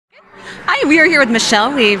Hi, we are here with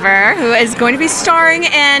Michele Weaver, who is going to be starring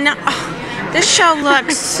in. This show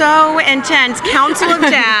looks so intense. Council of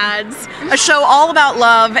Dads, a show all about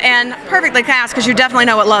love and perfectly cast because you definitely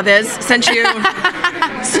know what love is since you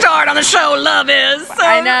starred on the show Love Is. So.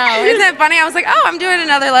 I know. Isn't it funny? I was like, oh, I'm doing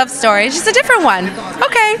another love story. It's just a different one.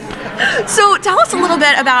 Okay. So tell us a little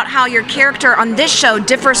bit about how your character on this show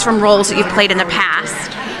differs from roles that you've played in the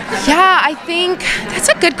past. Yeah, I think that's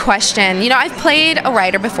a good question. You know, I've played a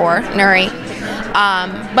writer before, Nuri.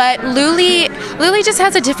 But Luli just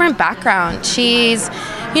has a different background. She's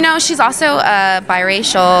also a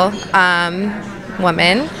biracial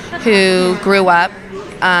woman who grew up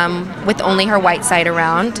with only her white side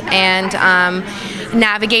around and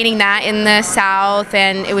navigating that in the South,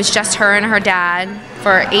 and it was just her and her dad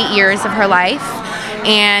for 8 years of her life.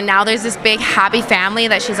 And now there's this big happy family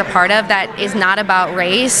that she's a part of that is not about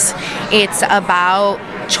race. It's about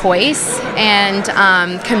choice and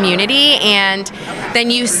community. And then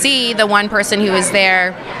you see the one person who is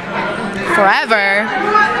there forever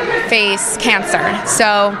face cancer.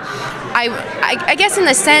 So I guess in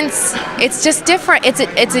the sense it's just different.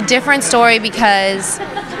 It's a different story because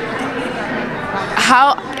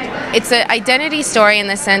it's an identity story in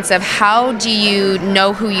the sense of how do you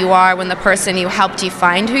know who you are when the person who helped you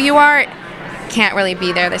find who you are can't really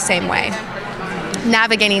be there the same way.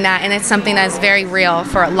 Navigating that, and it's something that's very real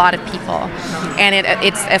for a lot of people, and it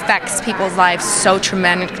affects people's lives so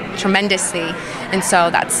tremendously, and so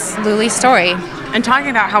that's Luli's story. And talking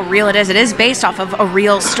about how real it is based off of a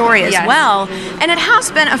real story as well. And it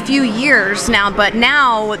has been a few years now, but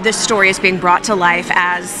now this story is being brought to life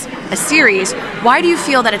as a series. Why do you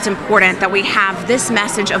feel that it's important that we have this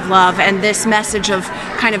message of love and this message of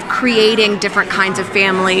kind of creating different kinds of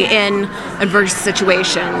family in adverse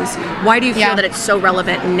situations? Why do you feel that it's so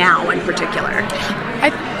relevant now in particular?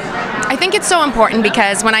 I think it's so important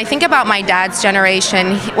because when I think about my dad's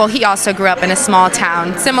generation, he also grew up in a small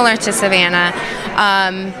town similar to Savannah.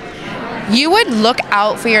 You would look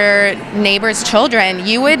out for your neighbor's children.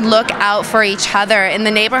 You would look out for each other in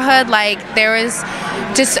the neighborhood. Like, there was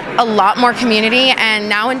just a lot more community, and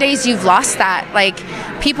nowadays you've lost that. Like,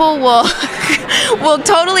 people will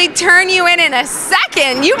totally turn you in a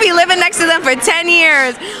second. You'll be living next to them for 10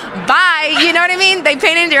 years. Bye. You know what I mean? They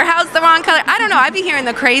painted your house the wrong color. I don't know. I'd be hearing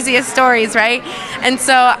the craziest stories, right? And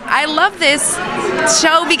so I love this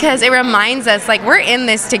show because it reminds us, like, we're in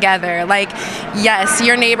this together. Like, yes,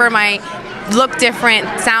 your neighbor might look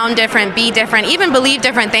different, sound different, be different, even believe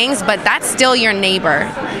different things, but that's still your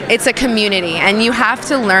neighbor. It's a community, and you have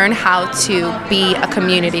to learn how to be a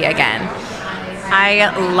community again. I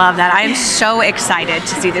love that. I am so excited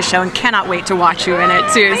to see this show and cannot wait to watch you in it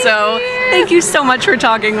too. So thank you so much for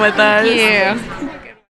talking with us. Thank you.